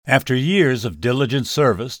After years of diligent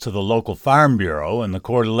service to the local Farm Bureau in the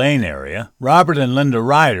Coeur d'Alene area, Robert and Linda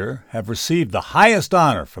Ryder have received the highest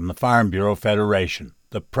honor from the Farm Bureau Federation,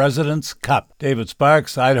 the President's Cup. David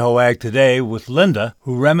Sparks, Idaho Ag Today, with Linda,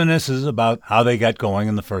 who reminisces about how they got going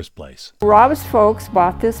in the first place. Rob's folks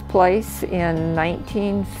bought this place in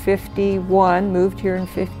 1951, moved here in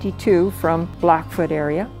 52 from Blackfoot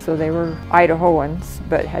area. So they were Idahoans,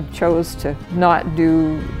 but had chose to not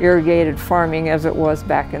do irrigated farming as it was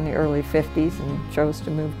back in the early 50s and chose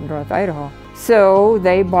to move to North Idaho. So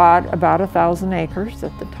they bought about 1,000 acres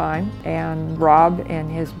at the time, and Rob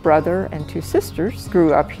and his brother and two sisters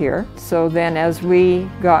grew up here. So then as we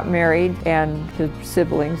got married, and his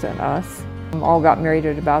siblings and us all got married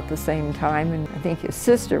at about the same time, and I think his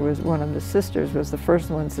sister was one of the sisters was the first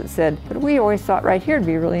ones that said, but we always thought right here would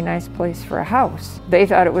be a really nice place for a house. They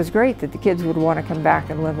thought it was great that the kids would want to come back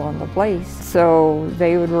and live on the place. So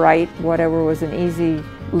they would write whatever was an easy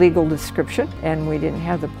legal description, and we didn't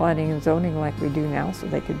have the planning and zoning like we do now, so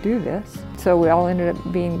they could do this. So we all ended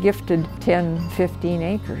up being gifted 10, 15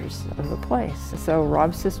 acres of the place. So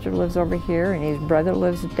Rob's sister lives over here, and his brother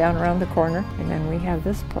lives down around the corner, and then we have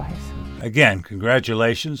this place. Again,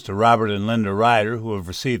 congratulations to Robert and Linda Ryder, who have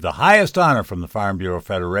received the highest honor from the Farm Bureau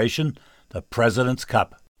Federation, the President's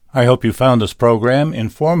Cup. I hope you found this program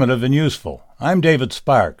informative and useful. I'm David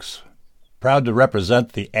Sparks, proud to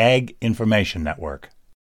represent the Ag Information Network.